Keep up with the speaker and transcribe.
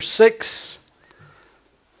Sixth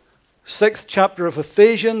chapter of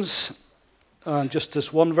Ephesians, and just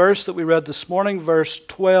this one verse that we read this morning, verse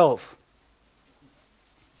 12.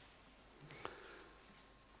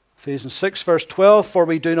 Ephesians 6, verse 12, "For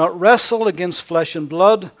we do not wrestle against flesh and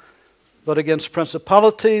blood, but against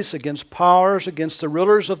principalities, against powers, against the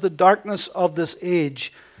rulers of the darkness of this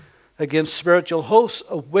age, against spiritual hosts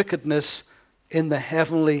of wickedness in the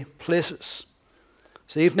heavenly places."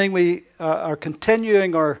 This evening we are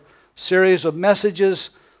continuing our series of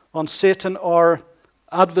messages on Satan, our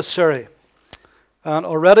adversary. And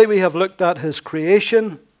already we have looked at his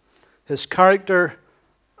creation, his character,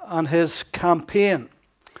 and his campaign.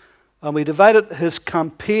 And we divided his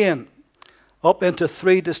campaign up into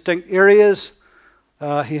three distinct areas.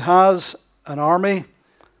 He has an army,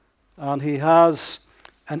 and he has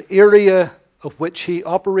an area of which he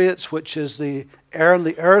operates, which is the air and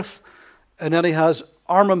the earth, and then he has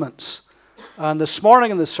armaments. And this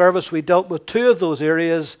morning in the service we dealt with two of those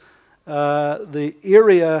areas, the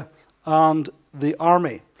area and the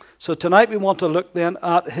army. So tonight we want to look then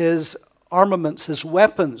at his armaments, his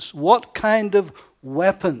weapons. What kind of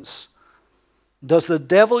weapons does the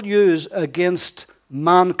devil use against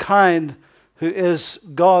mankind, who is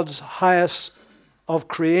God's highest of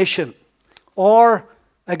creation, or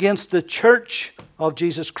against the church of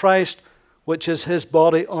Jesus Christ, which is his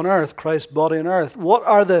body on earth, Christ's body on earth? What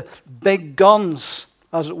are the big guns,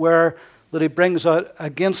 as it were, that he brings out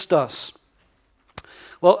against us?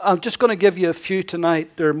 Well, I'm just going to give you a few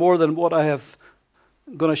tonight. There are more than what I have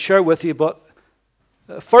going to share with you, but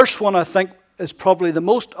the first one I think is probably the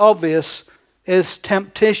most obvious, is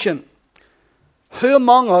temptation. Who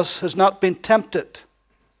among us has not been tempted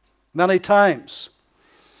many times?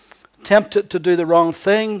 Tempted to do the wrong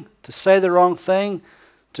thing, to say the wrong thing,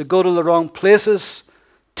 to go to the wrong places,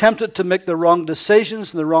 tempted to make the wrong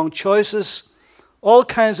decisions and the wrong choices, all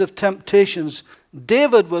kinds of temptations.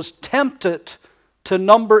 David was tempted to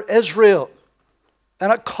number Israel,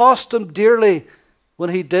 and it cost him dearly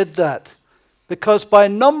when he did that, because by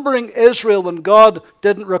numbering Israel when God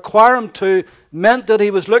didn't require him to, meant that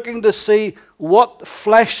he was looking to see what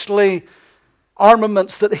fleshly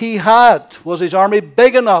armaments that he had. Was his army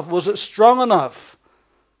big enough? Was it strong enough?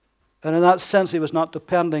 And in that sense, he was not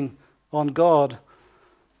depending on God.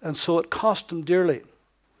 And so it cost him dearly.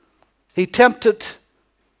 He tempted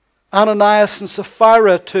Ananias and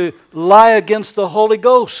Sapphira to lie against the Holy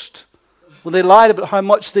Ghost when they lied about how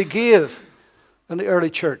much they gave in the early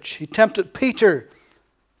church. He tempted Peter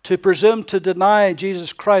to presume to deny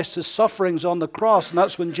Jesus Christ, his sufferings on the cross. And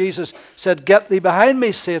that's when Jesus said, "Get thee behind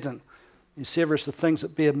me, Satan. He savours the things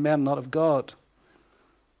that be of men, not of God."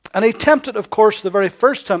 And he tempted, of course, the very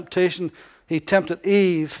first temptation, he tempted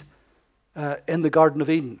Eve in the Garden of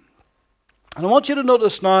Eden. And I want you to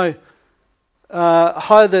notice now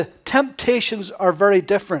how the temptations are very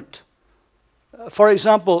different. For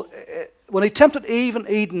example, when he tempted Eve in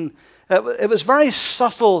Eden, it was very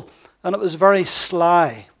subtle and it was very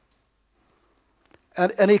sly.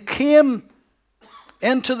 And he came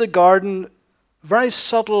into the garden very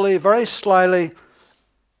subtly, very slyly,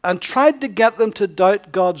 and tried to get them to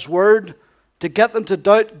doubt God's word, to get them to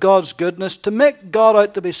doubt God's goodness, to make God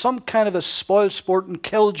out to be some kind of a spoil sport and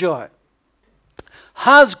killjoy.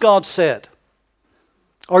 Has God said,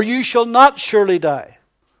 or you shall not surely die?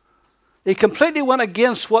 He completely went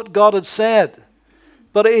against what God had said,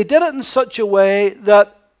 but he did it in such a way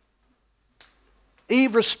that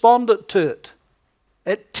Eve responded to it.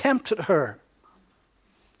 It tempted her.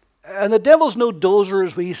 And the devil's no dozer,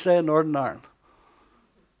 as we say in Northern Ireland.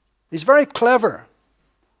 He's very clever.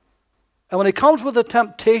 And when he comes with a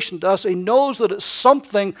temptation to us, he knows that it's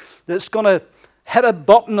something that's going to hit a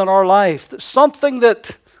button in our life. That's something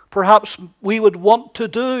that perhaps we would want to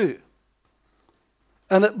do.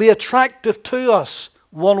 And it'd be attractive to us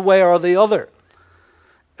one way or the other.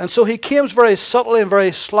 And so he came very subtly and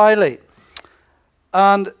very slyly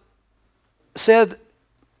and said,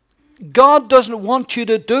 God doesn't want you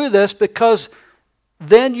to do this, because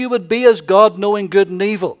then you would be as God, knowing good and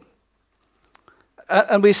evil.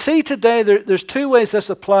 And we see today, there's two ways this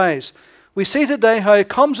applies. We see today how he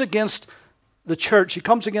comes against the church. He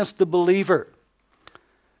comes against the believer.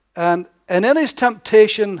 And in his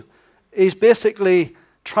temptation, he's basically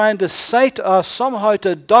trying to cite us somehow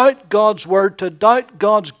to doubt God's word, to doubt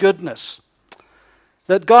God's goodness.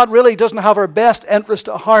 That God really doesn't have our best interest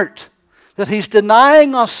at heart. That he's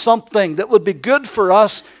denying us something that would be good for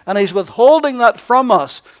us, and he's withholding that from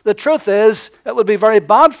us. The truth is, it would be very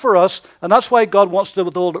bad for us, and that's why God wants to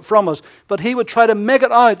withhold it from us. But he would try to make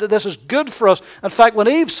it out that this is good for us. In fact, when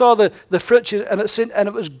Eve saw the fruit, and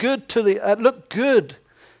it was good it looked good.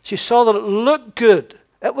 She saw that it looked good.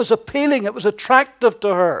 It was appealing. It was attractive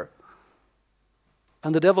to her.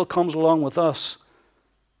 And the devil comes along with us,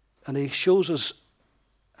 and he shows us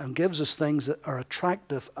and gives us things that are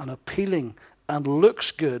attractive and appealing and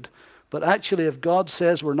looks good. But actually, if God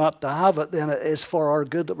says we're not to have it, then it is for our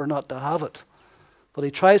good that we're not to have it. But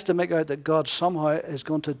he tries to make out that God somehow is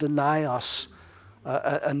going to deny us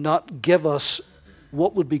and not give us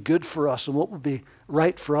what would be good for us and what would be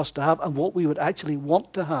right for us to have and what we would actually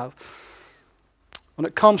want to have. When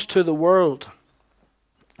it comes to the world,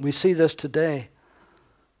 we see this today,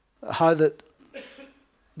 how that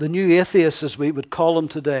the new atheists, as we would call them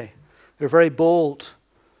today, they're very bold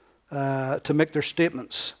to make their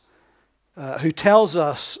statements, who tells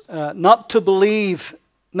us not to believe,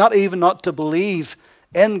 not to believe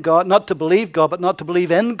in God, not to believe God, but not to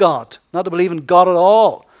believe in God, not to believe in God at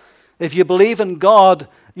all. If you believe in God,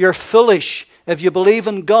 you're foolish. If you believe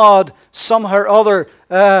in God, somehow or other,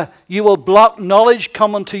 you will block knowledge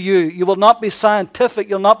coming to you. You will not be scientific.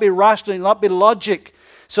 You'll not be rational. You'll not be logic.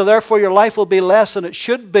 So therefore your life will be less than it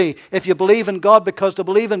should be if you believe in God, because to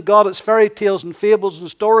believe in God, it's fairy tales and fables and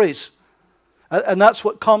stories. And that's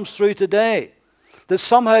what comes through today. That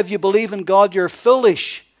somehow if you believe in God, you're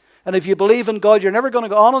foolish. And if you believe in God, you're never going to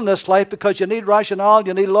go on in this life because you need rationale,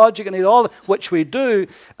 you need logic, you need all, which we do.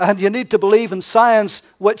 And you need to believe in science,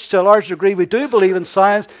 which to a large degree we do believe in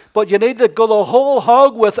science. But you need to go the whole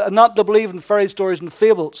hog with it and not to believe in fairy stories and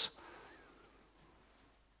fables.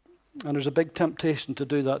 And there's a big temptation to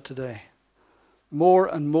do that today. More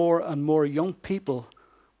and more and more young people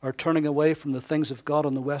are turning away from the things of God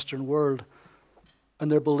in the Western world.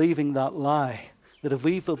 And they're believing that lie. That if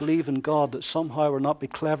we believe in God, that somehow we'll not be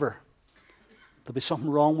clever. There'll be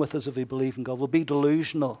something wrong with us if we believe in God. We'll be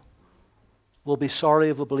delusional. We'll be sorry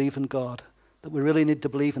if we believe in God. That we really need to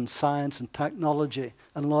believe in science and technology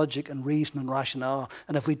and logic and reason and rationale.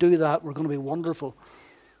 And if we do that, we're going to be wonderful.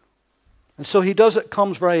 And so he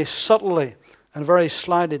comes very subtly and very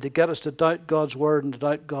slyly to get us to doubt God's word and to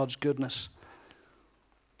doubt God's goodness.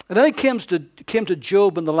 And then he came to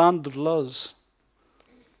Job in the land of Luz.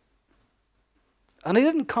 And he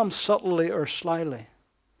didn't come subtly or slyly.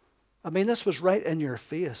 I mean, this was right in your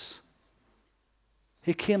face.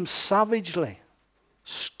 He came savagely,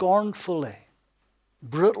 scornfully,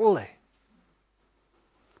 brutally.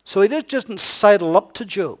 So he just didn't sidle up to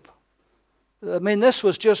Job. I mean, this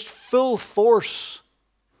was just full force.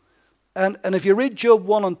 And if you read Job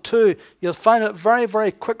 1 and 2, you'll find out very,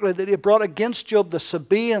 very quickly that he brought against Job the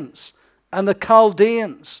Sabaeans and the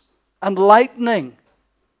Chaldeans and lightning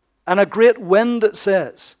and a great wind, it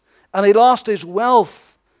says. And he lost his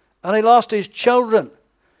wealth, and he lost his children,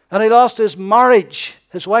 and he lost his marriage.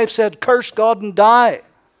 His wife said, "Curse God and die."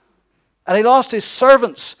 And he lost his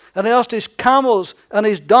servants, and he lost his camels, and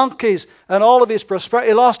his donkeys, and all of his prosperity.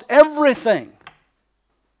 He lost everything.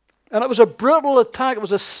 And it was a brutal attack. It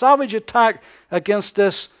was a savage attack against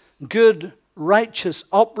this good, righteous,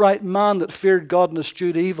 upright man that feared God and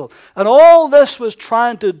eschewed evil. And all this was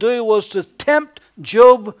trying to do was to tempt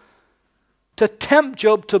Job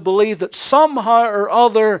to believe that somehow or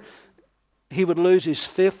other he would lose his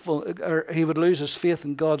faith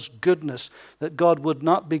in God's goodness, that God would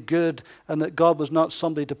not be good, and that God was not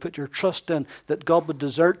somebody to put your trust in, that God would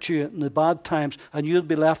desert you in the bad times and you'd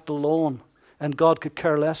be left alone and God could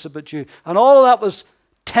care less about you. And all of that was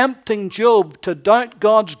tempting Job to doubt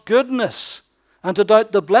God's goodness and to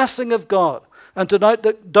doubt the blessing of God and to doubt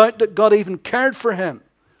that God even cared for him.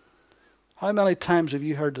 How many times have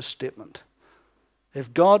you heard this statement?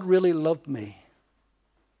 If God really loved me,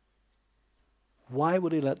 why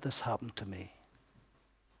would he let this happen to me?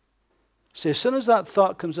 See, as soon as that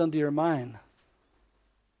thought comes into your mind,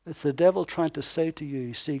 it's the devil trying to say to you,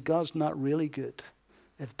 you see, God's not really good.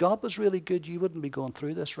 If God was really good, you wouldn't be going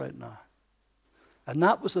through this right now. And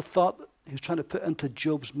that was the thought he was trying to put into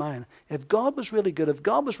Job's mind. If God was really good, if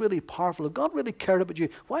God was really powerful, if God really cared about you,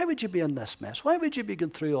 why would you be in this mess? Why would you be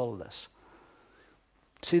going through all of this?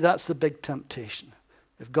 See, that's the big temptation.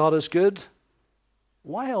 If God is good,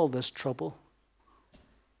 why all this trouble?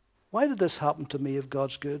 Why did this happen to me if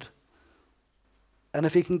God's good? And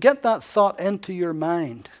if he can get that thought into your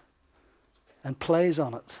mind and plays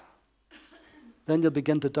on it, then you'll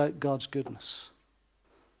begin to doubt God's goodness.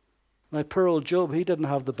 Now, poor old Job, he didn't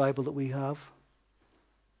have the Bible that we have.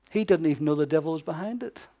 He didn't even know the devil was behind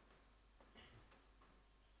it.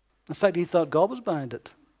 In fact, he thought God was behind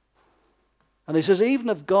it. And he says, even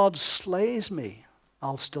if God slays me,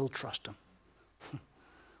 I'll still trust him.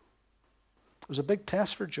 It was a big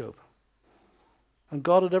test for Job. And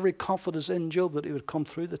God had every confidence in Job that he would come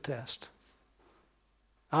through the test.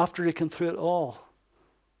 After he came through it all,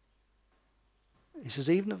 He says,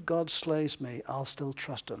 even if God slays me, I'll still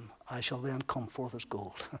trust him. I shall then come forth as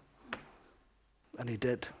gold. And he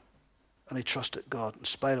did. And he trusted God in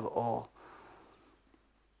spite of it all.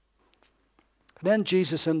 And then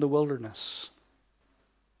Jesus in the wilderness.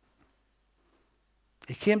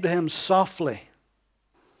 He came to him softly.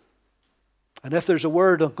 And if there's a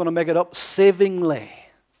word, I'm going to make it up, savingly.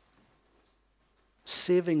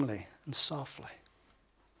 Savingly and softly.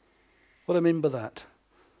 What do I mean by that?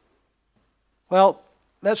 Well,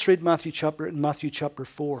 let's read Matthew chapter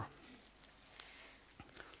 4.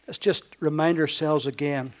 Let's just remind ourselves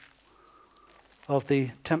again of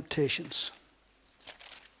the temptations.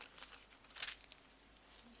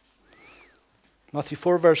 Matthew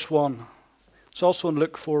 4 verse 1. It's also in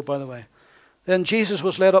Luke 4, by the way. Then Jesus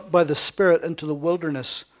was led up by the Spirit into the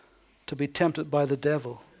wilderness to be tempted by the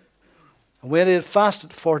devil. And when he had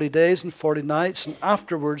fasted 40 days and 40 nights, and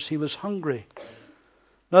afterwards he was hungry.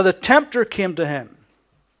 Now the tempter came to him.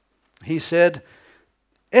 He said,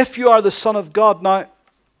 if you are the Son of God. Now,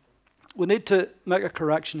 we need to make a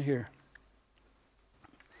correction here.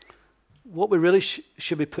 What we really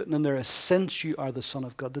should be putting in there is, since you are the Son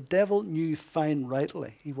of God. The devil knew fine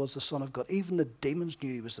rightly he was the Son of God. Even the demons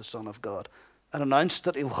knew he was the Son of God and announced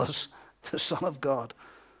that he was the Son of God.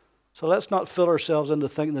 So let's not fool ourselves into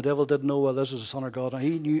thinking the devil didn't know, well, this is the Son of God. And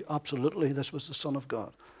he knew absolutely this was the Son of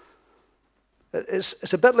God.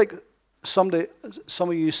 It's a bit like some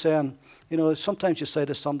of you saying, sometimes you say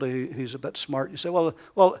to somebody who's a bit smart, you say,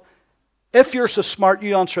 well, if you're so smart,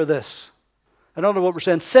 you answer this. In other words, what we're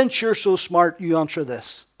saying, since you're so smart, you answer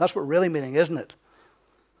this. That's what we're really meaning, isn't it?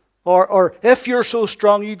 Or if you're so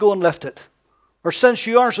strong, you go and lift it. Or since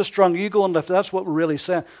you are so strong, you go and lift it. That's what we're really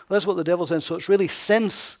saying. That's what the devil's saying. So it's really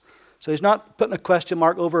since. So he's not putting a question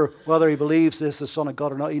mark over whether he believes this is the Son of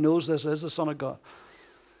God or not. He knows this is the Son of God.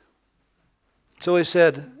 So he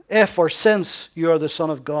said, if or since you are the Son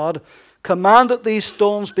of God, command that these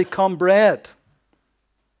stones become bread.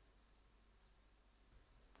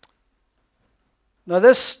 Now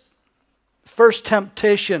this first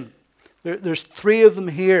temptation, there's three of them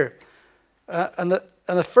here. And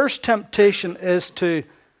the first temptation is to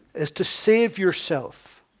save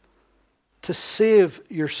yourself. To save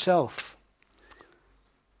yourself.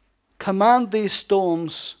 Command these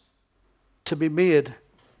stones to be made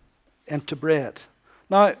into bread.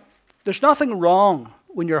 Now, there's nothing wrong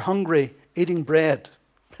when you're hungry eating bread.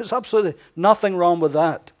 There's absolutely nothing wrong with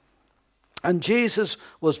that. And Jesus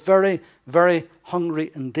was very, very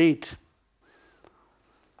hungry indeed.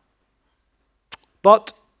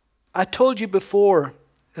 But I told you before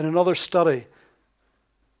in another study,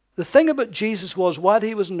 the thing about Jesus was, while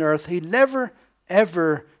he was on earth, he never,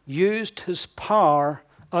 ever used his power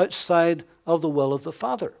outside of the will of the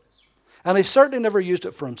Father. And he certainly never used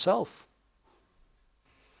it for himself.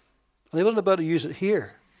 And he wasn't about to use it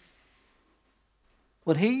here.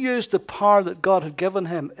 When he used the power that God had given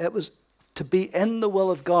him, it was to be in the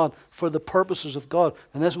will of God for the purposes of God.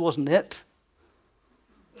 And this wasn't it.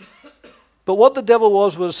 But what the devil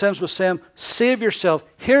was saying, save yourself.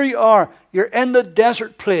 Here you are. You're in the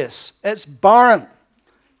desert place. It's barren.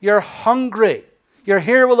 You're hungry. You're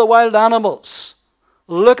here with the wild animals.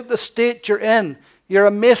 Look at the state you're in. You're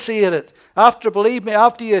emaciated. Believe me,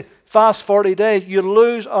 after you fast 40 days, you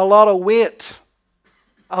lose a lot of weight.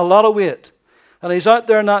 A lot of weight. And he's out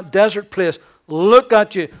there in that desert place. Look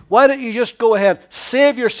at you. Why don't you just go ahead?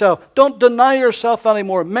 Save yourself. Don't deny yourself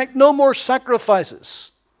anymore. Make no more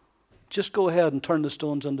sacrifices. Just go ahead and turn the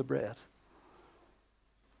stones into bread.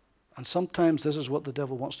 And sometimes this is what the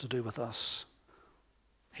devil wants to do with us.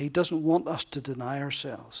 He doesn't want us to deny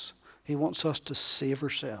ourselves. He wants us to save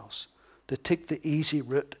ourselves, to take the easy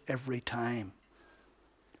route every time.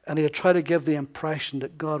 And he'll try to give the impression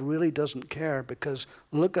that God really doesn't care, because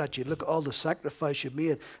look at you, look at all the sacrifice you've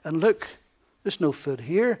made. And look, there's no food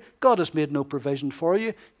here. God has made no provision for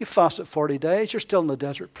you. You fasted 40 days. You're still in the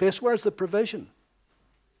desert place. Where's the provision?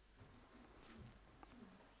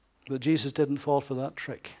 But Jesus didn't fall for that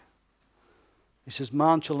trick. He says,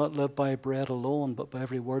 man shall not live by bread alone, but by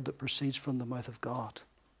every word that proceeds from the mouth of God.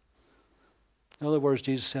 In other words,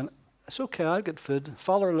 Jesus saying, it's okay, I'll get food.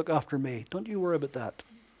 Father will look after me. Don't you worry about that.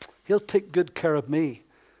 He'll take good care of me.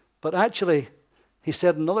 But actually, he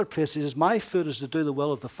said in another place, he says, my food is to do the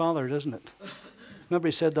will of the Father, isn't it? Remember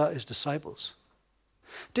he said that to his disciples.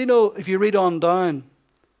 Do you know, if you read on down,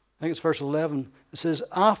 I think it's verse 11, it says,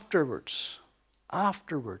 afterwards,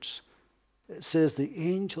 it says the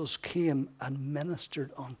angels came and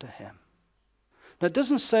ministered unto him. Now it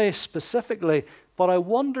doesn't say specifically, but I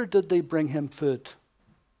wonder, did they bring him food?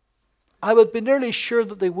 I would be nearly sure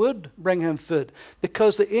that they would bring him food,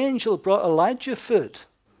 because the angel brought Elijah food.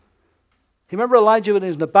 You remember Elijah when he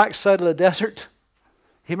was in the backside of the desert?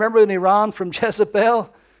 You remember when he ran from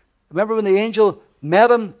Jezebel? Remember when the angel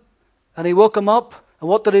met him and he woke him up? And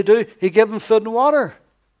what did he do? He gave him food and water.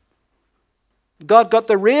 God got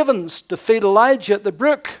the ravens to feed Elijah at the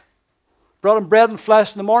brook. Brought him bread and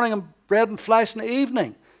flesh in the morning and bread and flesh in the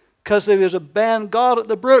evening. Because he was obeying God at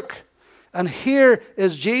the brook. And here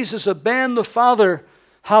is Jesus obeying the Father,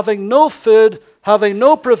 having no food, having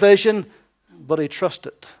no provision, but he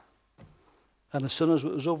trusted. And as soon as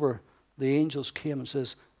it was over, the angels came and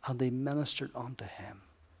says, and they ministered unto him.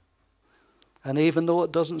 And even though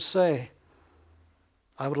it doesn't say,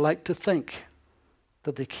 I would like to think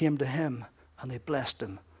that they came to him and they blessed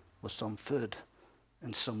him with some food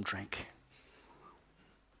and some drink.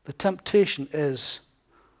 The temptation is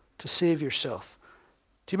to save yourself.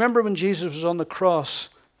 Do you remember when Jesus was on the cross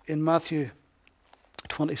in Matthew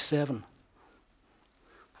 27?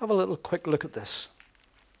 Have a little quick look at this.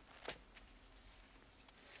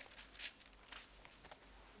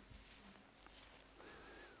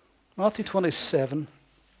 Matthew 27.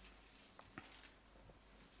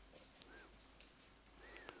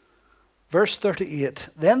 Verse 38.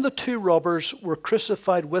 Then the two robbers were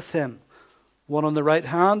crucified with him, one on the right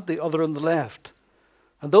hand, the other on the left.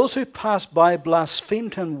 And those who passed by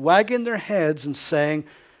blasphemed him, wagging their heads and saying,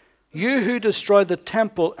 You who destroy the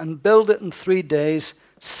temple and build it in 3 days,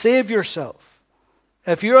 save yourself.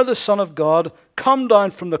 If you are the Son of God, come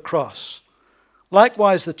down from the cross.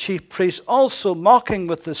 Likewise the chief priests also, mocking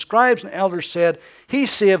with the scribes and elders, said, He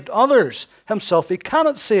saved others, himself he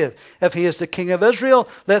cannot save. If he is the King of Israel,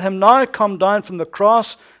 let him now come down from the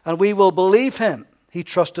cross, and we will believe him. He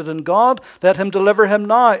trusted in God. Let him deliver him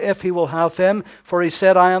now, if he will have him. For he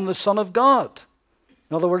said, I am the Son of God.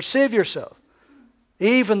 In other words, save yourself.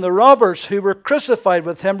 Even the robbers who were crucified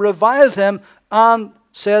with him reviled him and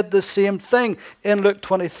said the same thing. In Luke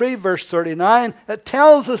 23, verse 39, it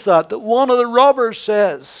tells us that one of the robbers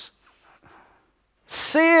says,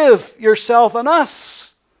 Save yourself and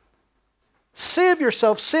us. Save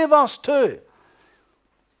yourself, save us too.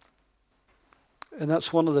 And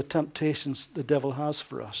that's one of the temptations the devil has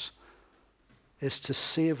for us, is to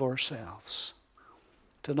save ourselves,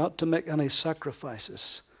 to not to make any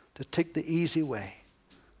sacrifices, to take the easy way,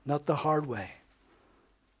 not the hard way.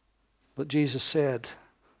 But Jesus said,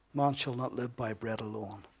 man shall not live by bread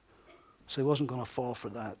alone. So he wasn't going to fall for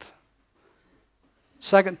that.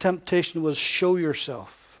 Second temptation was show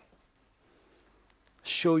yourself.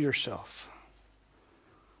 Show yourself.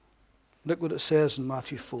 Look what it says in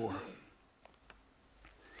Matthew 4.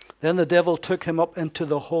 Then the devil took him up into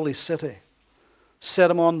the holy city,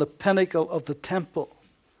 set him on the pinnacle of the temple,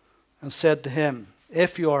 and said to him,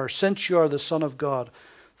 since you are the Son of God,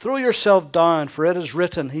 throw yourself down, for it is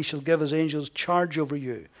written, He shall give His angels charge over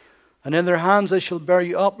you, and in their hands they shall bear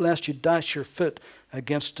you up, lest you dash your foot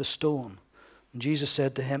against a stone. And Jesus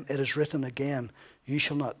said to him, It is written again, You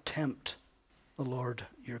shall not tempt the Lord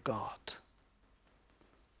your God.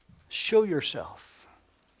 Show yourself.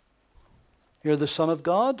 You're the Son of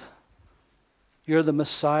God. You're the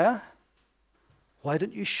Messiah. Why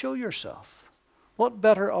don't you show yourself? What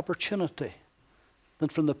better opportunity than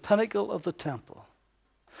from the pinnacle of the temple?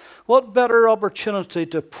 What better opportunity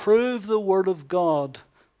to prove the Word of God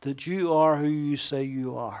that you are who you say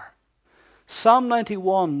you are? Psalm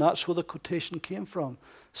 91, that's where the quotation came from.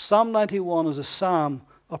 Psalm 91 is a psalm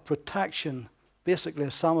of protection, basically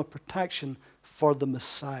a psalm of protection for the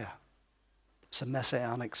Messiah. It's a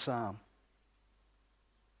messianic psalm.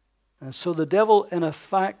 And so the devil, in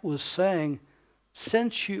effect, was saying,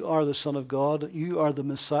 since you are the Son of God, you are the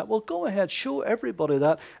Messiah, well, go ahead, show everybody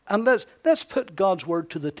that. And let's put God's word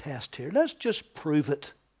to the test here. Let's just prove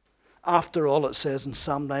it. After all, it says in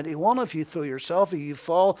Psalm 91, if you throw yourself, if you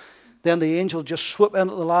fall, then the angel just swoop in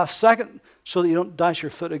at the last second so that you don't dash your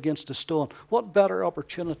foot against a stone. What better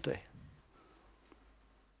opportunity?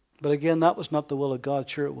 But again, that was not the will of God.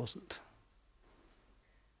 Sure it wasn't.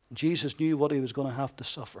 Jesus knew what he was going to have to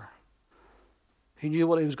suffer. He knew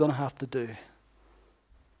what he was going to have to do.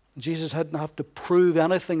 Jesus hadn't have to prove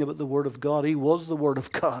anything about the Word of God. He was the Word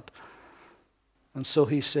of God. And so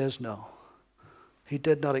he says no. He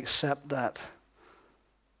did not accept that.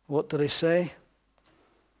 What did he say?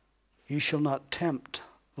 You shall not tempt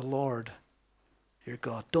the Lord your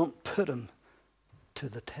God. Don't put him to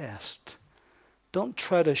the test. Don't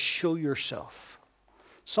try to show yourself.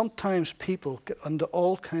 Sometimes people get into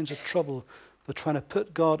all kinds of trouble by trying to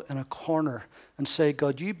put God in a corner and say,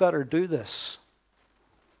 God, you better do this.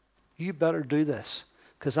 You better do this.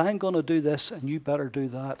 Because I'm going to do this and you better do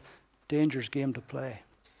that. Dangerous game to play.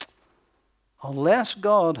 Unless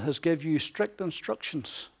God has given you strict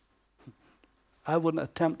instructions, I wouldn't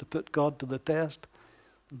attempt to put God to the test.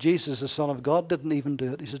 Jesus, the Son of God, didn't even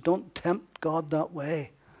do it. He says, don't tempt God that way.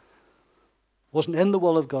 It wasn't in the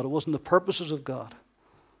will of God. It wasn't the purposes of God.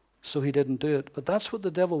 So he didn't do it. But that's what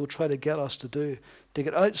the devil would try to get us to do. To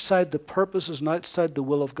get outside the purposes and outside the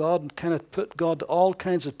will of God and kind of put God to all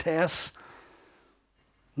kinds of tests.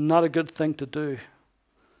 Not a good thing to do.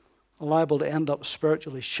 Liable to end up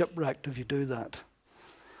spiritually shipwrecked if you do that.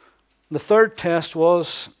 The third test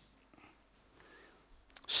was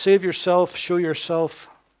save yourself, show yourself,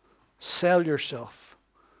 sell yourself.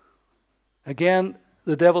 Again,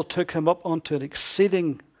 the devil took him up onto an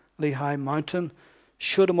exceedingly high mountain,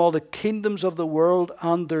 showed him all the kingdoms of the world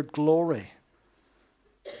and their glory.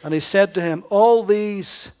 And he said to him, all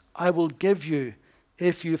these I will give you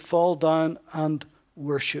if you fall down and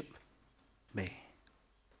worship me.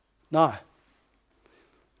 Now,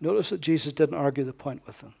 notice that Jesus didn't argue the point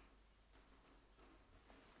with him.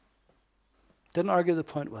 Didn't argue the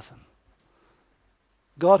point with him.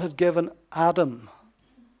 God had given Adam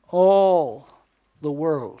all the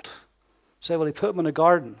world. Say, well, he put him in a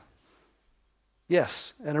garden.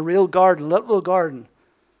 Yes, in a real garden, little garden.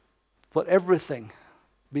 But everything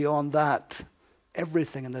beyond that,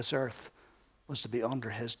 everything in this earth was to be under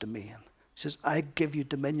his domain. He says, I give you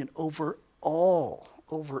dominion over all,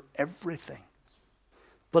 over everything.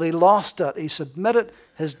 But he lost that. He submitted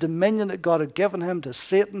his dominion that God had given him to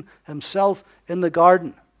Satan himself in the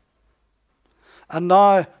garden. And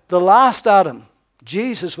now the last Adam,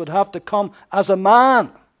 Jesus, would have to come as a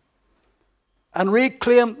man and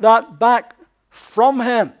reclaim that back from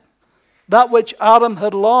him. That which Adam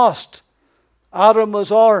had lost. Adam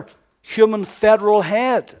was our human federal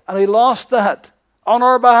head, and he lost that on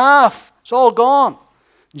our behalf. It's all gone.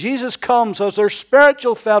 Jesus comes as our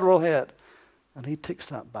spiritual federal head, and he takes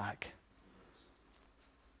that back.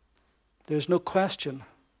 There's no question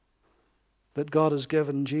that God has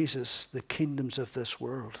given Jesus the kingdoms of this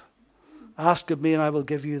world. Ask of me, and I will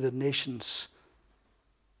give you the nations,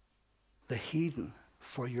 the heathen,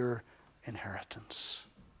 for your inheritance.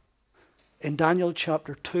 In Daniel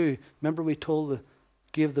chapter 2, remember we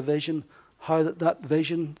gave the vision, how that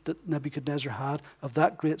vision that Nebuchadnezzar had of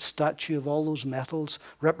that great statue of all those metals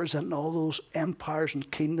representing all those empires and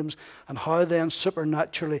kingdoms, and how then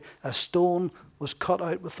supernaturally a stone was cut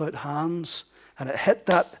out without hands, and it hit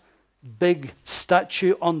that big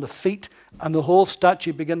statue on the feet, and the whole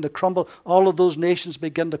statue began to crumble. All of those nations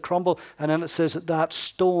began to crumble, and then it says that that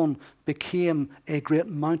stone became a great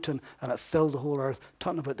mountain, and it filled the whole earth,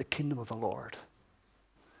 talking about the kingdom of the Lord.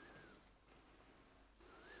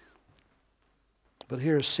 But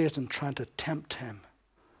here is Satan trying to tempt him.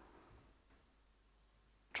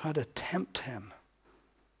 Trying to tempt him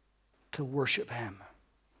to worship him.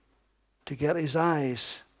 To get his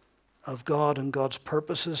eyes of God and God's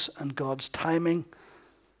purposes and God's timing.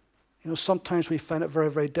 You know, sometimes we find it very,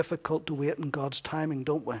 very difficult to wait in God's timing,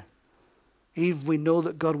 don't we? Even we know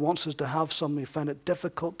that God wants us to have something, we find it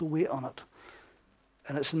difficult to wait on it.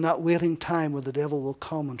 And it's in that waiting time where the devil will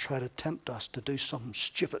come and try to tempt us to do something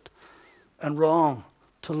stupid and wrong,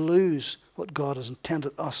 to lose what God has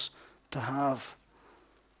intended us to have.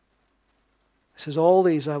 He says, all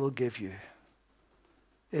these I will give you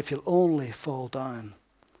if you'll only fall down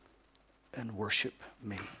and worship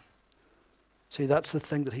me. See, that's the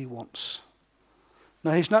thing that he wants.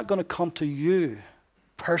 Now, he's not going to come to you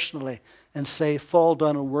personally and say, fall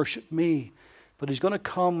down and worship me. But he's going to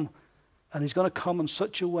come, and he's going to come in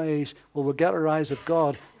such a way where we'll get our eyes of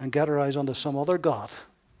God and get our eyes onto some other God.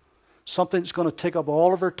 Something that's going to take up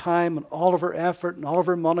all of our time and all of our effort and all of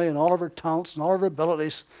our money and all of our talents and all of our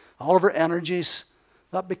abilities, all of our energies.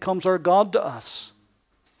 That becomes our God to us.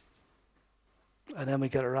 And then we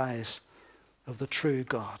get our eyes of the true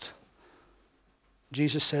God.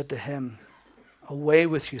 Jesus said to him, away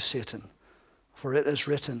with you, Satan, for it is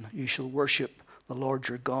written, you shall worship the Lord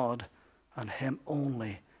your God, and him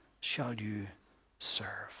only shall you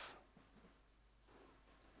serve.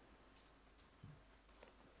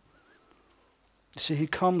 You see, he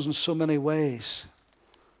comes in so many ways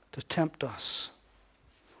to tempt us.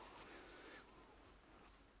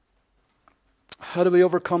 How do we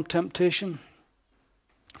overcome temptation?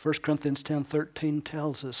 1 Corinthians 10:13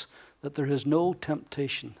 tells us that there is no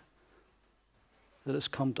temptation that has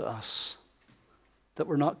come to us, that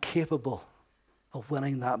we're not capable of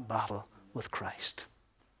winning that battle with Christ.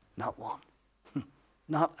 Not one.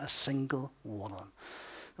 Not a single one of them.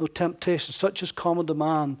 No temptation such as common to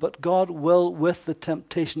man, but God will with the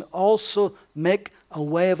temptation also make a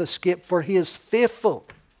way of escape, for he is faithful.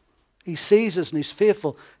 He sees us and he's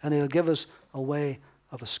faithful, and he'll give us a way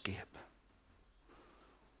of escape.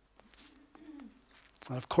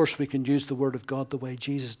 And of course we can use the Word of God the way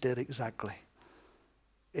Jesus did exactly.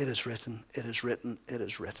 It is written, it is written, it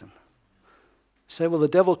is written. Say, well, the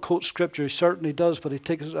devil quotes Scripture. He certainly does, but he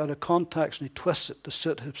takes it out of context and he twists it to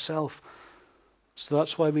suit himself. So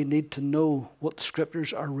that's why we need to know what the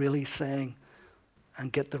Scriptures are really saying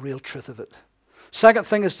and get the real truth of it. Second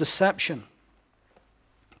thing is deception.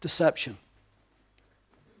 Deception.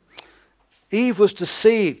 Eve was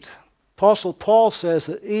deceived. Apostle Paul says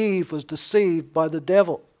that Eve was deceived by the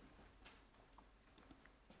devil.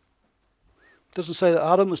 It doesn't say that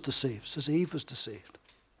Adam was deceived. It says Eve was deceived.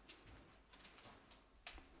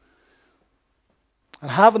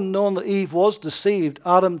 And having known that Eve was deceived,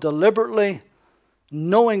 Adam deliberately,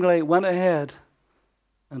 knowingly went ahead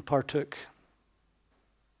and partook.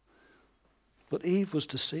 But Eve was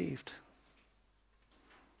deceived.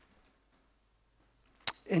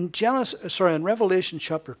 In Revelation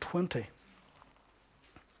chapter 20,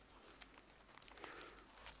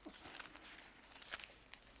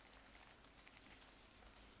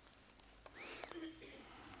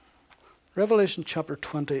 Revelation chapter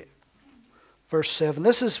 20, verse 7.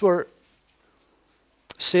 This is where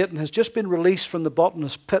Satan has just been released from the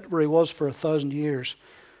bottomless pit where he was for 1,000 years.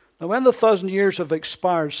 Now when the 1,000 years have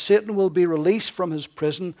expired, Satan will be released from his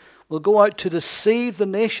prison, will go out to deceive the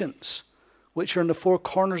nations which are in the four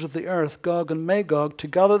corners of the earth, Gog and Magog, to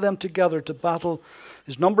gather them together to battle.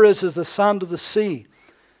 His number is as the sand of the sea.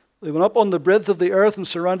 They went up on the breadth of the earth and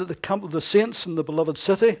surrounded the camp of the saints and the beloved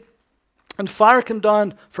city. And fire came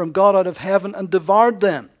down from God out of heaven and devoured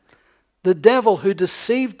them. The devil who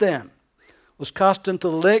deceived them was cast into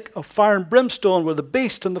the lake of fire and brimstone where the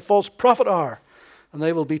beast and the false prophet are. And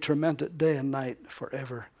they will be tormented day and night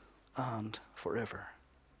forever and forever.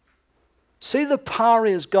 See the power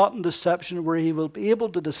he has got in deception where he will be able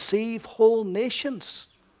to deceive whole nations.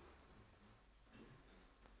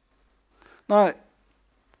 Now,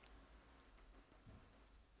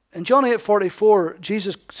 in John 8:44,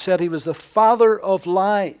 Jesus said he was the father of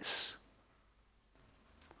lies.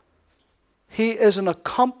 He is an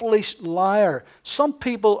accomplished liar. Some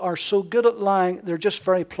people are so good at lying, they're just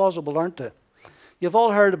very plausible, aren't they? You've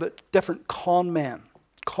all heard about different con men,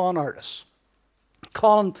 con artists.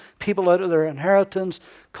 Conning people out of their inheritance,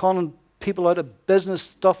 conning people out of business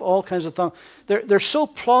stuff, all kinds of things. They're so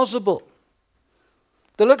plausible.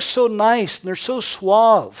 They look so nice, and they're so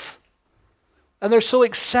suave. And they're so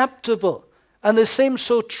acceptable. And they seem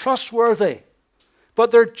so trustworthy.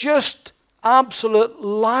 But they're just absolute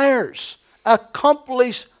liars.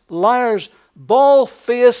 Accomplished liars.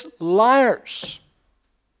 Bald-faced liars.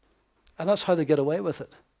 And that's how they get away with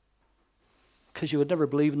it. Because you would never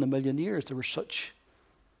believe in a million years there were such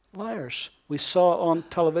liars. We saw on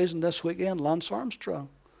television this weekend Lance Armstrong,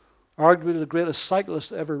 arguably the greatest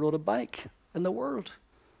cyclist that ever rode a bike in the world.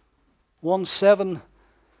 Won 7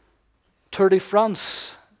 Tour de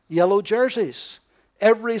France yellow jerseys.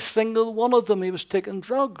 Every single one of them he was taking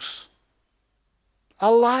drugs. A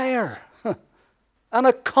liar. An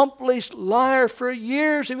accomplished liar. For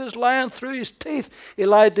years he was lying through his teeth. He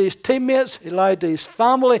lied to his teammates. He lied to his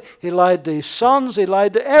family. He lied to his sons. He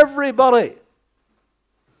lied to everybody.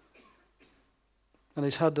 And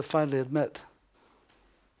he's had to finally admit,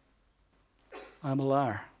 I'm a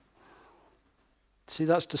liar. See,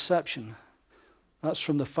 that's deception. That's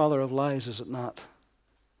from the father of lies, is it not?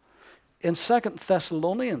 In 2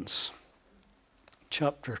 Thessalonians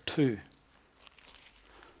chapter 2,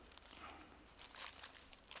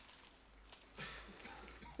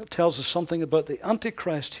 it tells us something about the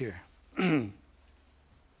Antichrist here.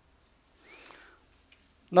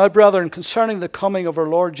 Now, brethren, concerning the coming of our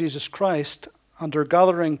Lord Jesus Christ and our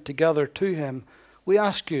gathering together to him, we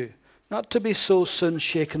ask you not to be so soon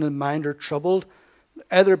shaken in mind or troubled,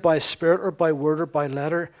 either by spirit or by word or by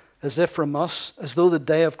letter, as if from us, as though the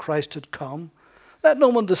day of Christ had come. Let no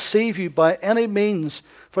one deceive you by any means,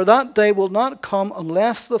 for that day will not come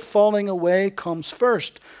unless the falling away comes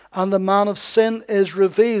first, and the man of sin is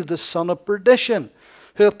revealed, the son of perdition,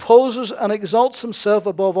 who opposes and exalts himself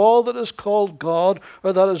above all that is called God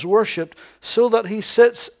or that is worshipped, so that he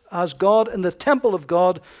sits as God in the temple of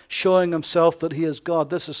God, showing himself that he is God.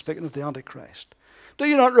 This is speaking of the Antichrist. Do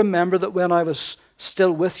you not remember that when I was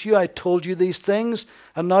still with you, I told you these things,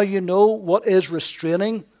 and now you know what is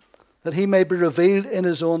restraining, that he may be revealed in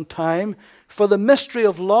his own time? For the mystery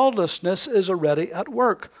of lawlessness is already at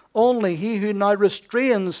work. Only he who now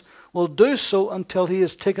restrains will do so until he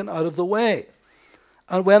is taken out of the way.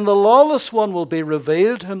 And when the lawless one will be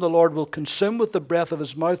revealed, whom the Lord will consume with the breath of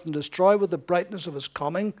his mouth and destroy with the brightness of his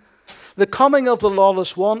coming, the coming of the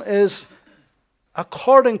lawless one is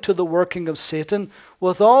according to the working of Satan,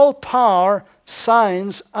 with all power,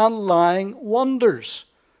 signs, and lying wonders,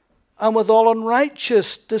 and with all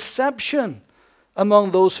unrighteous deception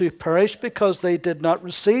among those who perished, because they did not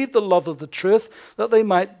receive the love of the truth, that they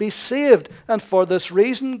might be saved. And for this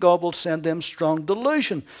reason God will send them strong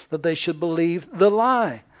delusion, that they should believe the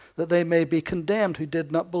lie, that they may be condemned who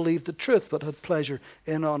did not believe the truth, but had pleasure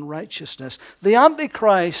in unrighteousness. The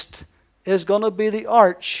Antichrist is going to be the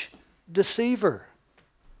arch deceiver.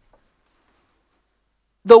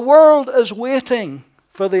 The world is waiting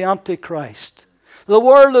for the Antichrist. The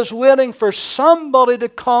world is waiting for somebody to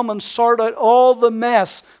come and sort out all the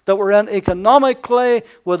mess that we're in economically,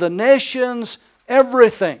 with the nations,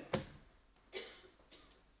 everything.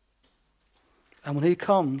 And when he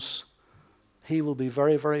comes, he will be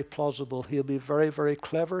very, very plausible. He'll be very, very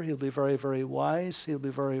clever. He'll be very, very wise. He'll be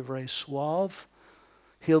very, very suave.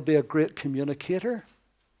 He'll be a great communicator.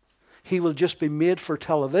 He will just be made for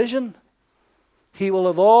television. He will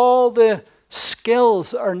have all the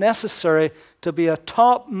skills that are necessary to be a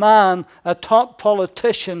top man, a top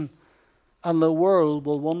politician, and the world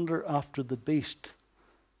will wonder after the beast.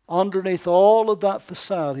 Underneath all of that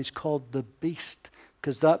facade, he's called the beast,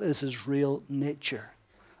 because that is his real nature.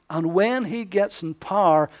 And when he gets in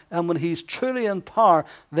power, and when he's truly in power,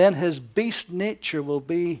 then his beast nature will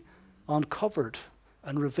be uncovered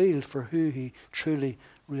and revealed for who he truly,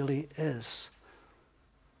 really is.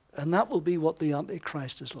 And that will be what the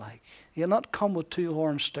Antichrist is like. He'll not come with two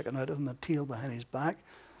horns sticking out of him and a tail behind his back.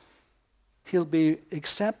 He'll be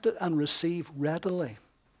accepted and received readily,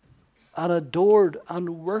 and adored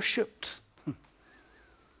and worshipped.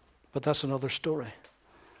 But that's another story.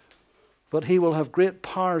 But he will have great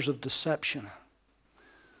powers of deception.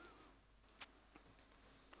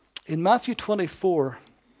 In Matthew 24,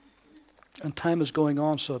 and time is going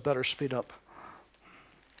on, so I better speed up.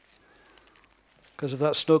 Because if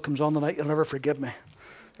that snow comes on tonight, you'll never forgive me.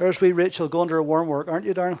 There's wee Rachel going to her worm work, aren't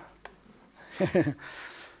you, darling?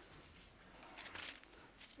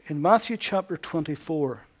 In Matthew chapter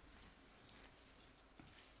 24,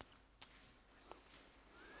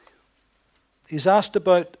 he's asked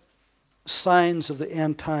about signs of the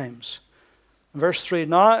end times. In verse 3,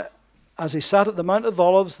 now as he sat at the Mount of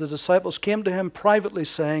Olives, the disciples came to him privately,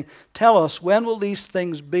 saying, tell us, when will these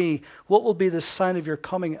things be? What will be the sign of your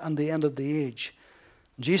coming and the end of the age?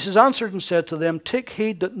 Jesus answered and said to them, take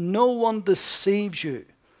heed that no one deceives you.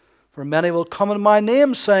 For many will come in my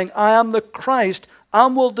name, saying, I am the Christ,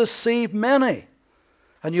 and will deceive many.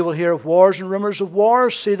 And you will hear of wars and rumors of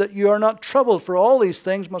wars. See that you are not troubled, for all these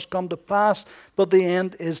things must come to pass, but the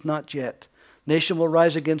end is not yet. Nation will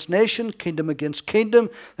rise against nation, kingdom against kingdom.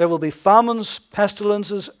 There will be famines,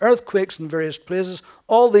 pestilences, earthquakes in various places.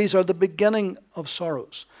 All these are the beginning of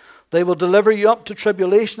sorrows. They will deliver you up to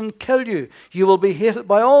tribulation and kill you. You will be hated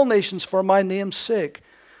by all nations for my name's sake.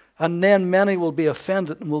 And then many will be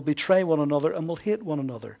offended and will betray one another and will hate one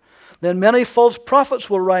another. Then many false prophets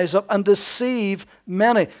will rise up and deceive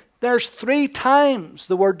many. There's 3 times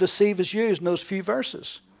the word deceive is used in those few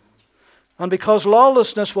verses. And because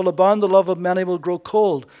lawlessness will abound, the love of many will grow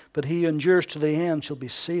cold. But he who endures to the end shall be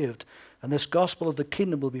saved. And this gospel of the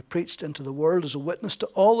kingdom will be preached into the world as a witness to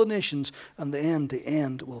all the nations, and the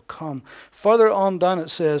end will come. Further on down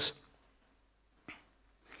it says,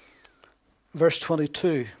 verse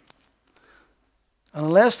 22, and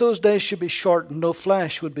unless those days should be shortened, no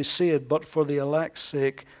flesh would be saved, but for the elect's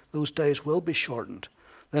sake those days will be shortened.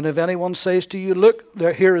 Then if anyone says to you, look,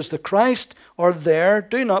 here is the Christ, or there,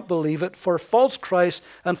 do not believe it, for false Christs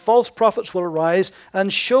and false prophets will arise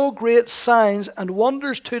and show great signs and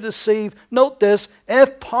wonders to deceive, note this,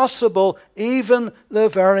 if possible, even the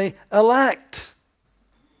very elect.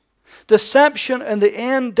 Deception in the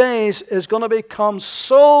end days is going to become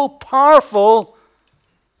so powerful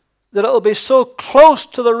that it will be so close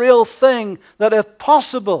to the real thing that if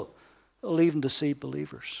possible, it will even deceive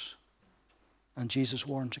believers. And Jesus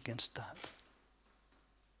warns against that.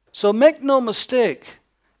 So make no mistake,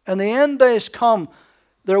 in the end days come,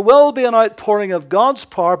 there will be an outpouring of God's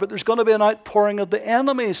power, but there's going to be an outpouring of the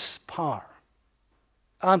enemy's power.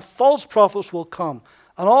 And false prophets will come.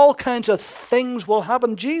 And all kinds of things will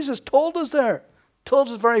happen. Jesus told us there. Told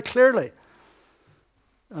us very clearly.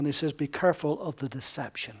 And he says, be careful of the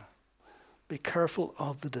deception. Be careful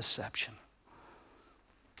of the deception.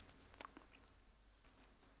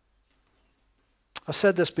 I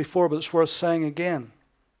said this before, but it's worth saying again.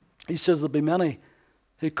 He says there'll be many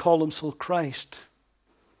who call themselves Christ.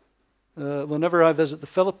 Whenever I visit the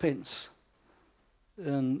Philippines,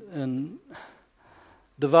 in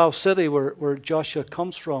Davao City, where Joshua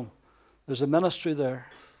comes from, there's a ministry there.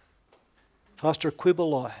 Pastor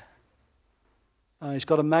Quibaloy. He's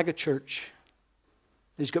got a mega church.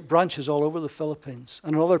 He's got branches all over the Philippines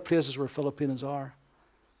and in other places where Filipinos are.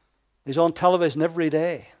 He's on television every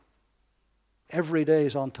day. Every day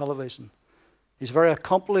he's on television. He's very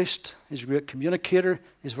accomplished. He's a great communicator.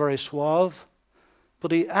 He's very suave.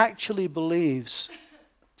 But he actually believes,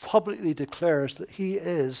 publicly declares that he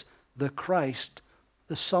is the Christ,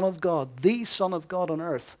 the Son of God, the Son of God on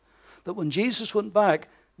earth. That when Jesus went back,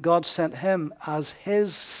 God sent him as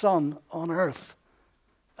his Son on earth.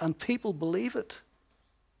 And people believe it.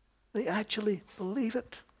 They actually believe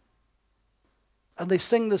it. And they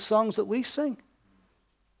sing the songs that we sing.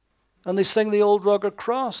 And they sing the old rugged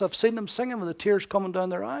cross. I've seen them singing with the tears coming down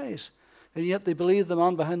their eyes. And yet they believe the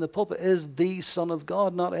man behind the pulpit is the Son of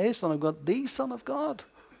God, not a Son of God, the Son of God.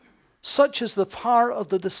 Such is the power of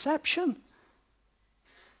the deception.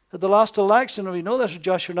 At the last election, and we know this,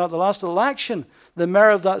 Joshua, not the last election, the mayor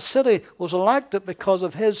of that city was elected because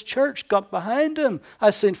of his church got behind him.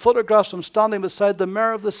 I've seen photographs of him standing beside the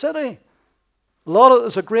mayor of the city. Lauded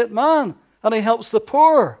as a great man, and he helps the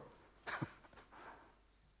poor.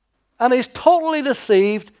 And he's totally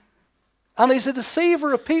deceived, and he's a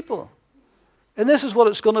deceiver of people. And this is what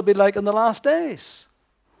it's going to be like in the last days.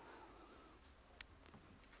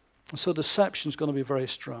 And so deception is going to be very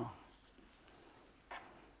strong.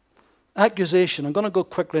 Accusation. I'm going to go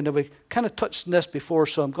quickly. Now, we kind of touched on this before,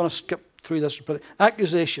 so I'm going to skip through this.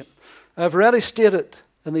 Accusation. I've already stated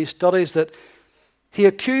in these studies that he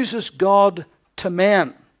accuses God to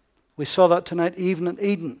men. We saw that tonight even in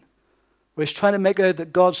Eden, where he's trying to make out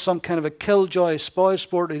that God's some kind of a killjoy, spoil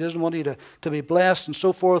sport. He doesn't want you to be blessed and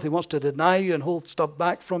so forth. He wants to deny you and hold stuff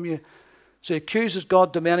back from you. So he accuses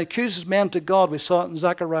God to men. He accuses men to God. We saw it in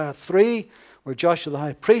Zechariah 3, where Joshua the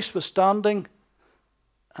high priest was standing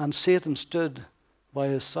and Satan stood by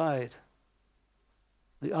his side.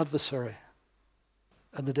 The adversary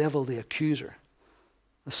and the devil, the accuser,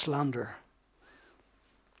 the slanderer.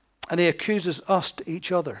 And he accuses us to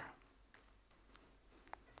each other.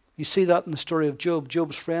 You see that in the story of Job.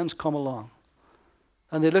 Job's friends come along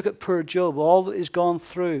and they look at poor Job, all that he's gone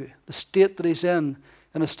through, the state that he's in,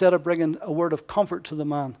 and instead of bringing a word of comfort to the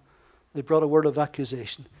man, they brought a word of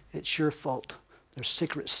accusation. It's your fault. There's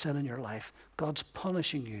secret sin in your life. God's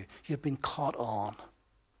punishing you. You've been caught on.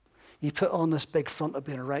 You put on this big front of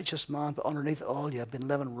being a righteous man, but underneath it all, you have been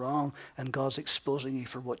living wrong, and God's exposing you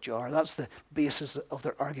for what you are. That's the basis of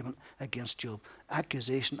their argument against Job.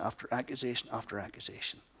 Accusation after accusation after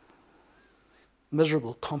accusation.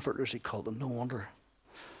 Miserable comforters, he called them, no wonder.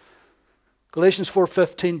 Galatians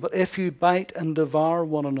 4:15, but if you bite and devour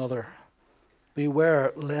one another,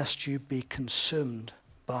 beware lest you be consumed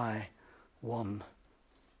by one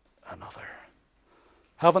another.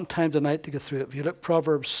 Haven't time tonight to go through it. If you look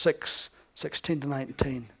Proverbs 6:16 to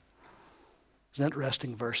 19, there's an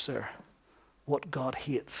interesting verse there. What God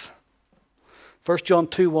hates. 1 John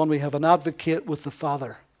 2:1, we have an advocate with the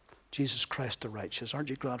Father, Jesus Christ the righteous. Aren't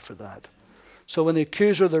you glad for that? So when the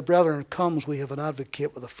accuser of their brethren comes, we have an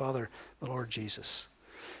advocate with the Father, the Lord Jesus.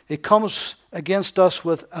 He comes against us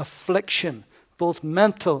with affliction, both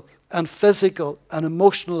mental and physical and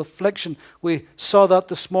emotional affliction. We saw that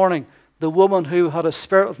this morning. The woman who had a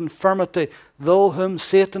spirit of infirmity, though whom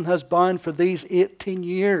Satan has bound for these 18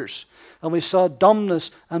 years. And we saw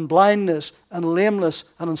dumbness and blindness and lameness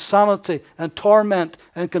and insanity and torment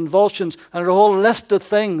and convulsions and a whole list of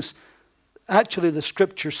things. Actually, the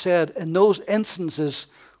scripture said in those instances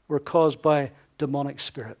were caused by demonic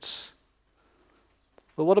spirits.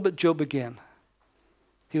 But what about Job again?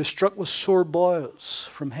 He was struck with sore boils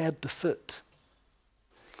from head to foot.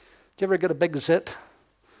 Do you ever get a big zit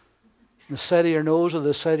on the side of your nose or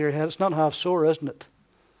the side of your head? It's not half sore, isn't it?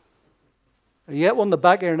 You get one in the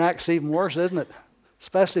back of your neck's even worse, isn't it?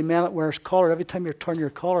 Especially men that wears collar. Every time you turn your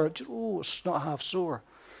collar, it's not half sore.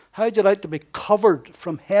 How'd you like to be covered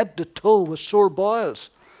from head to toe with sore boils?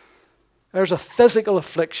 There's a physical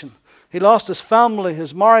affliction. He lost his family,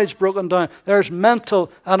 his marriage broken down. There's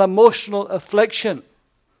mental and emotional affliction.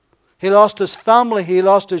 He lost his family, he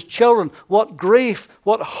lost his children. What grief,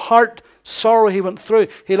 what heart sorrow he went through.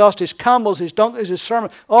 He lost his camels, his donkeys, his sermon.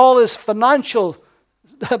 All his financial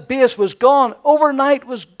base was gone. Overnight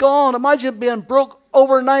was gone. Imagine being broke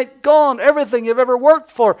overnight, gone. Everything you've ever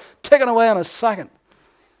worked for, taken away in a second.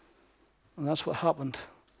 And that's what happened.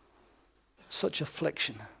 Such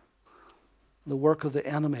affliction. The work of the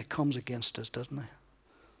enemy comes against us, doesn't it?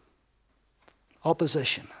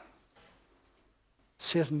 Opposition.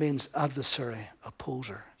 Satan means adversary,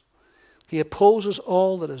 opposer. He opposes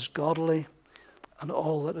all that is godly and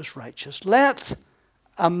all that is righteous. Let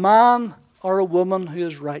a man or a woman who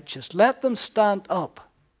is righteous, let them stand up.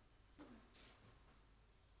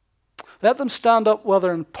 Let them stand up,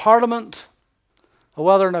 whether in Parliament, or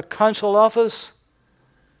whether in a council office,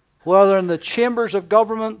 whether in the chambers of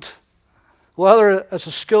government, whether as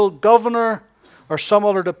a school governor or some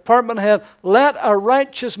other department head. Let a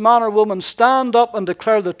righteous man or woman stand up and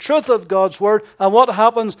declare the truth of God's word, and what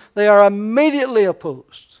happens? They are immediately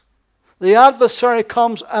opposed. The adversary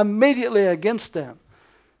comes immediately against them,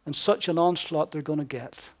 and such an onslaught they're going to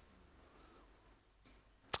get.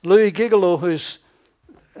 Louis Gigolo, who's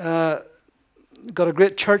got a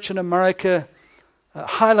great church in America,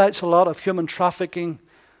 highlights a lot of human trafficking,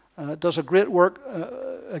 does a great work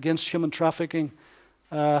against human trafficking,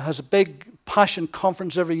 has a big passion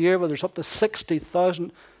conference every year where there's up to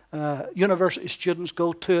 60,000 university students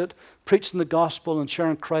go to it, preaching the gospel and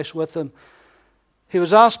sharing Christ with them. He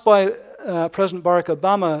was asked by President Barack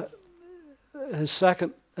Obama, his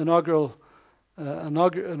second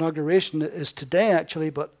inauguration is today actually,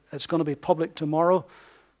 but it's going to be public tomorrow.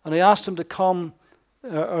 And he asked him to come,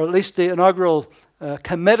 or at least the inaugural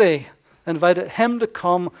committee invited him to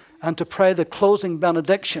come and to pray the closing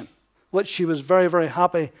benediction, which he was very, very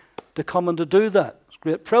happy to come and to do that. It's a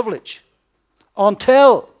great privilege.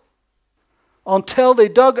 Until they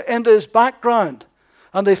dug into his background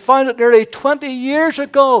and they found it nearly 20 years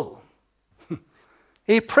ago.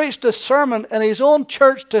 He preached a sermon in his own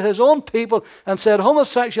church to his own people and said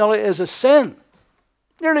homosexuality is a sin.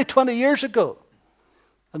 Nearly 20 years ago.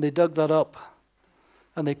 And they dug that up.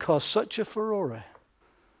 And they caused such a furore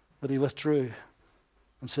that he withdrew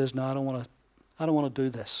and says, no, I don't want to do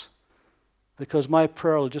this. Because my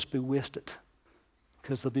prayer will just be wasted.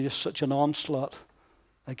 Because there'll be just such an onslaught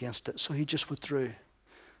against it. So he just withdrew.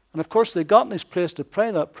 And of course they got in his place to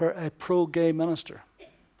pray that prayer, a pro-gay minister.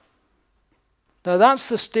 Now that's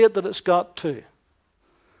the state that it's got to.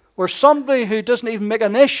 Where somebody who doesn't even make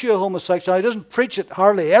an issue of homosexuality, doesn't preach it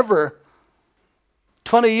hardly ever,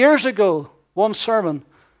 20 years ago, one sermon,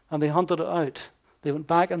 and they hunted it out. They went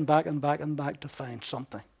back and back and back and back to find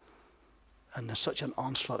something. And there's such an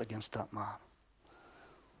onslaught against that man.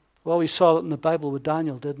 Well, we saw it in the Bible with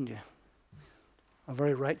Daniel, didn't you? A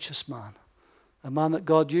very righteous man. A man that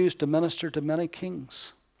God used to minister to many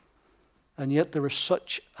kings. And yet there was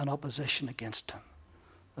such an opposition against him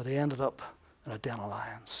that he ended up in a den of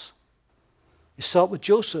lions. You saw it with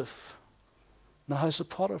Joseph in the house of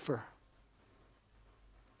Potiphar.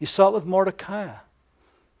 You saw it with Mordecai.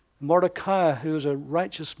 Mordecai, who was a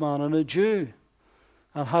righteous man and a Jew.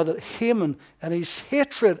 And how that Haman and his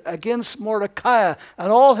hatred against Mordecai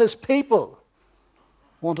and all his people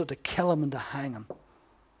wanted to kill him and to hang him.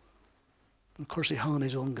 And of course he hung on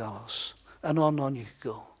his own gallows. And on you could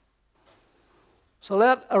go. So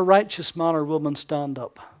let a righteous man or woman stand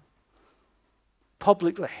up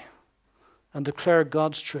publicly and declare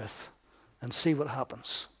God's truth and see what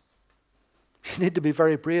happens. You need to be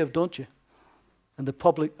very brave, don't you, in the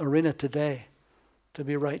public arena today to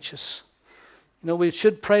be righteous. You know, we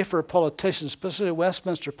should pray for politicians, especially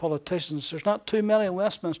Westminster politicians. There's not too many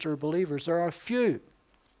Westminster believers. There are a few,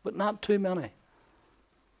 but not too many.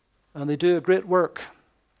 And they do a great work,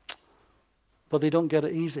 but they don't get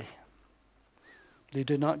it easy. They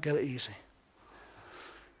do not get it easy.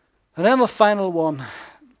 And then the final one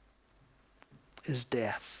is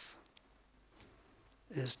death.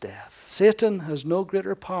 Is death. Satan has no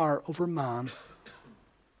greater power over man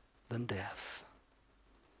than death.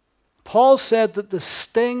 Paul said that the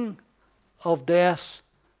sting of death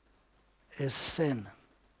is sin.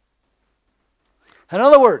 In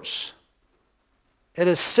other words, it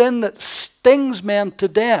is sin that stings men to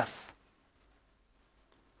death.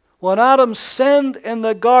 When Adam sinned in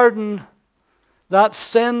the garden, that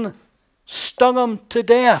sin stung him to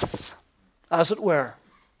death, as it were.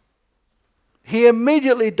 He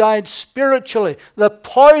immediately died spiritually. The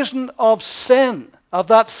poison of sin, of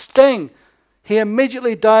that sting, he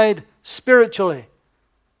immediately died spiritually.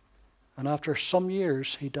 And after some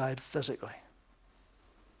years, he died physically.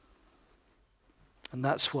 And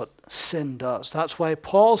that's what sin does. That's why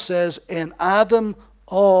Paul says, in Adam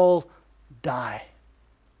all die.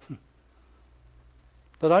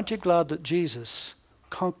 But aren't you glad that Jesus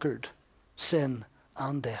conquered sin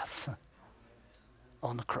and death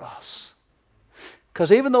on the cross?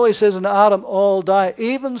 Because even though he says in Adam all die,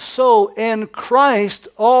 even so in Christ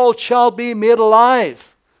all shall be made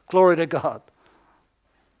alive. Glory to God.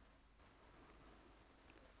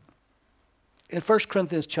 In 1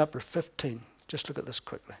 Corinthians chapter 15, just look at this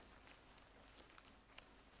quickly.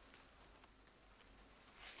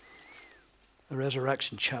 The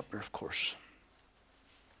resurrection chapter, of course.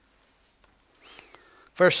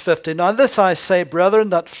 Verse 50, now this I say, brethren,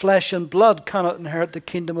 that flesh and blood cannot inherit the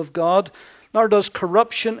kingdom of God, nor does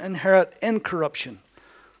corruption inherit incorruption.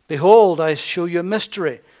 Behold, I show you a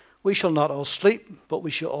mystery. We shall not all sleep, but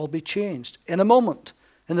we shall all be changed. In a moment,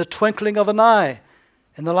 in the twinkling of an eye,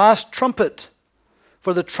 in the last trumpet.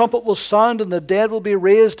 For the trumpet will sound, and the dead will be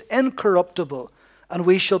raised incorruptible, and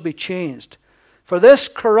we shall be changed. For this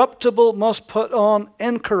corruptible must put on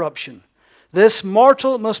incorruption. This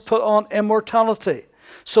mortal must put on immortality.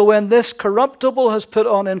 So when this corruptible has put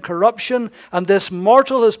on incorruption, and this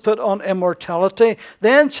mortal has put on immortality,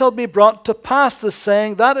 then shall be brought to pass the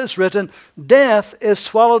saying that is written, Death is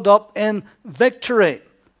swallowed up in victory.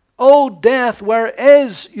 O death, where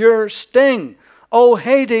is your sting? O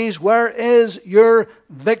Hades, where is your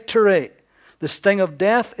victory? The sting of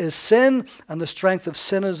death is sin, and the strength of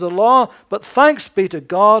sin is the law. But thanks be to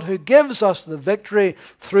God who gives us the victory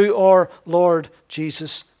through our Lord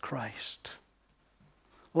Jesus Christ.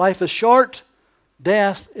 Life is short,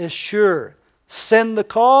 death is sure. Sin the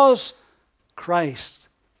cause, Christ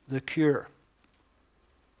the cure.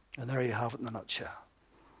 And there you have it in a nutshell.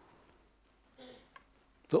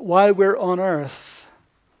 But while we're on earth,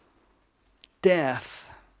 death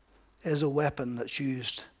is a weapon that's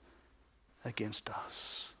used against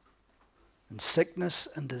us. And sickness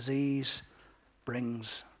and disease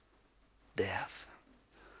brings death.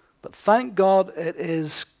 But thank God it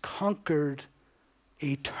is conquered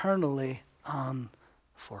eternally and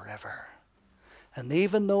forever. And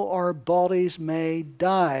even though our bodies may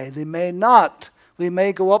die, they may not. We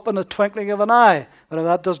may go up in a twinkling of an eye. But if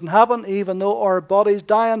that doesn't happen, even though our bodies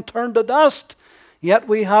die and turn to dust, yet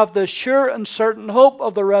we have the sure and certain hope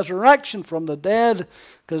of the resurrection from the dead,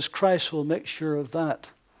 because Christ will make sure of that.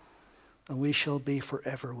 And we shall be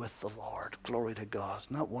forever with the Lord. Glory to God.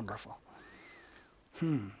 Isn't that wonderful?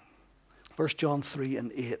 1 John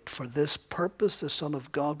 3:8, for this purpose the Son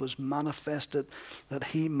of God was manifested, that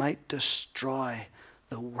he might destroy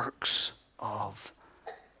the works of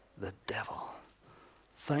the devil.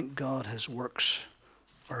 Thank God his works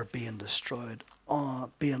are being destroyed,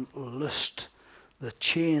 being loosed. The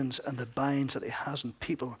chains and the binds that he has in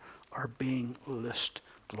people are being loosed.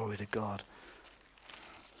 Glory to God.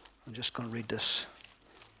 I'm just going to read this.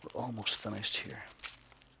 We're almost finished here.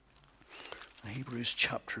 Hebrews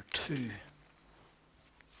chapter 2.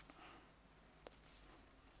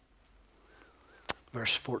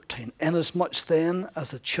 Verse 14. Inasmuch then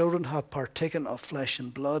as the children have partaken of flesh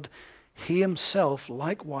and blood, he himself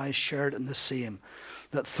likewise shared in the same,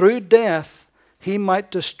 that through death he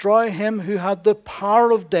might destroy him who had the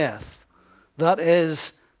power of death, that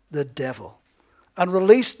is, the devil, and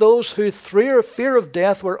release those who through fear of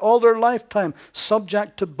death were all their lifetime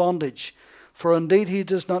subject to bondage. For indeed he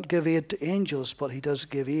does not give aid to angels, but he does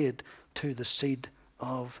give aid to the seed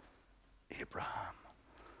of Abraham.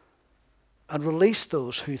 And release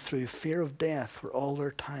those who through fear of death were all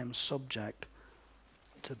their time subject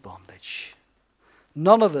to bondage.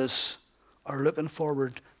 None of us are looking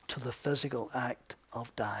forward to the physical act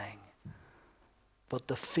of dying. But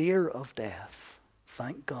the fear of death,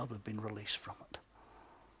 thank God we've been released from it.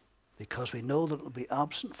 Because we know that it will be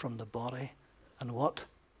absent from the body and what?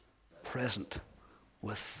 Present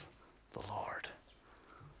with the Lord.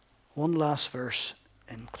 One last verse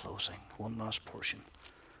in closing. One last portion.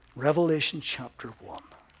 Revelation chapter 1.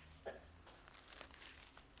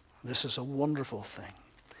 This is a wonderful thing.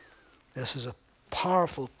 This is a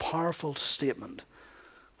powerful, powerful statement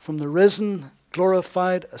from the risen,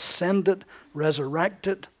 glorified, ascended,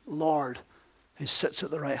 resurrected Lord who sits at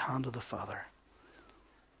the right hand of the Father.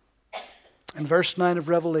 In verse 9 of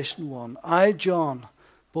Revelation 1, I, John,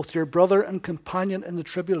 both your brother and companion in the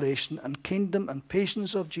tribulation and kingdom and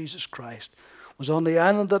patience of Jesus Christ, was on the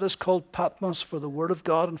island that is called Patmos for the word of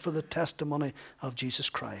God and for the testimony of Jesus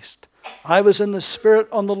Christ. I was in the Spirit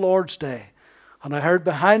on the Lord's day, and I heard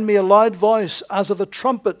behind me a loud voice as of a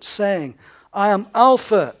trumpet saying, I am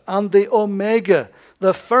Alpha and the Omega,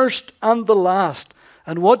 the first and the last.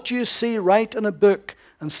 And what you see write in a book,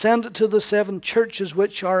 and send it to the 7 churches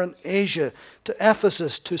which are in Asia, to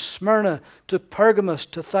Ephesus, to Smyrna, to Pergamos,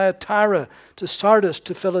 to Thyatira, to Sardis,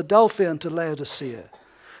 to Philadelphia, and to Laodicea.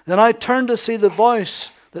 Then I turned to see the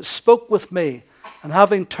voice that spoke with me, and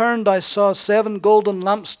having turned I saw 7 golden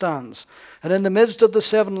lampstands, and in the midst of the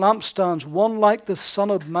 7 lampstands one like the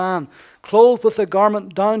Son of Man, clothed with a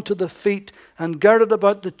garment down to the feet, and girded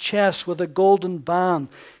about the chest with a golden band.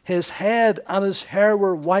 His head and his hair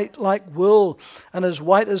were white like wool, and as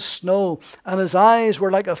white as snow, and his eyes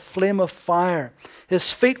were like a flame of fire.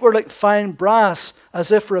 His feet were like fine brass,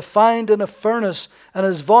 as if refined in a furnace, and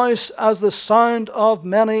his voice as the sound of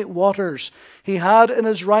many waters. He had in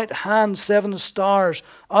his right hand 7 stars.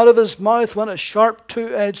 Out of his mouth went a sharp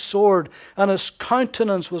two-edged sword, and his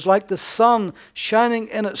countenance was like the sun shining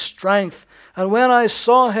in its strength. And when I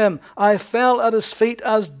saw him, I fell at his feet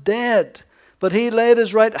as dead. But he laid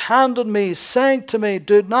his right hand on me, saying to me,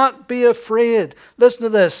 do not be afraid. Listen to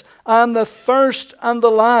this. I am the first and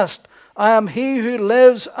the last. I am he who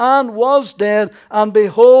lives and was dead, and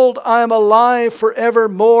behold, I am alive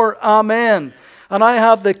forevermore. Amen. And I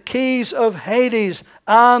have the keys of Hades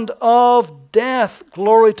and of death.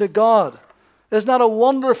 Glory to God. Isn't that a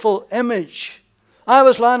wonderful image? I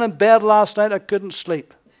was lying in bed last night. I couldn't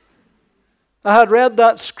sleep. I had read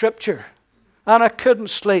that scripture, and I couldn't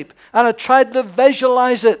sleep. And I tried to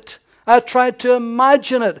visualize it. I tried to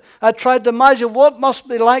imagine it. I tried to imagine what it must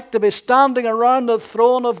be like to be standing around the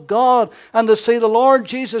throne of God and to see the Lord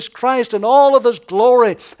Jesus Christ in all of his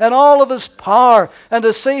glory and all of his power, and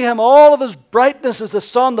to see him all of his brightness as the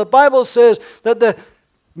sun. The Bible says that the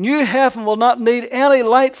new heaven will not need any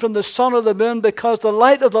light from the sun or the moon, because the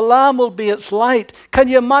light of the Lamb will be its light. Can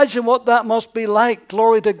you imagine what that must be like?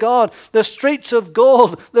 Glory to God. The streets of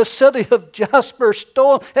gold, the city of jasper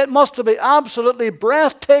stone. It must have been absolutely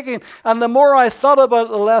breathtaking. And the more I thought about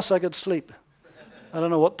it, the less I could sleep. I don't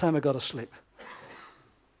know what time I got to sleep.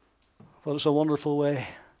 But it's a wonderful way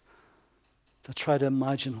to try to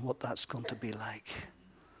imagine what that's going to be like.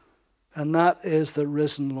 And that is the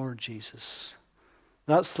risen Lord Jesus.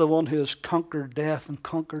 That's the one who has conquered death and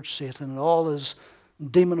conquered Satan and all his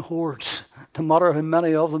demon hordes. No matter how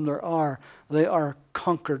many of them there are, they are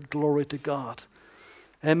conquered. Glory to God.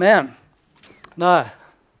 Amen. Now,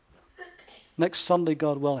 next Sunday,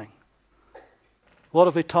 God willing, what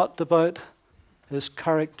have we talked about? His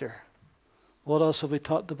character. What else have we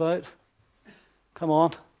talked about? Come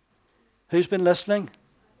on. Who's been listening?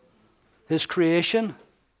 His creation.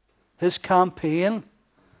 His campaign.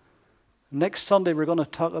 Next Sunday, we're going to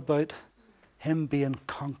talk about him being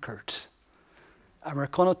conquered. And we're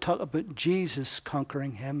going to talk about Jesus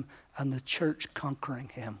conquering him and the church conquering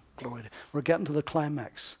him. Glory. We're getting to the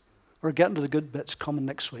climax. We're getting to the good bits coming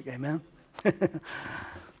next week. Amen?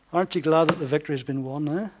 Aren't you glad that the victory has been won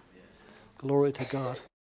now? Glory to God.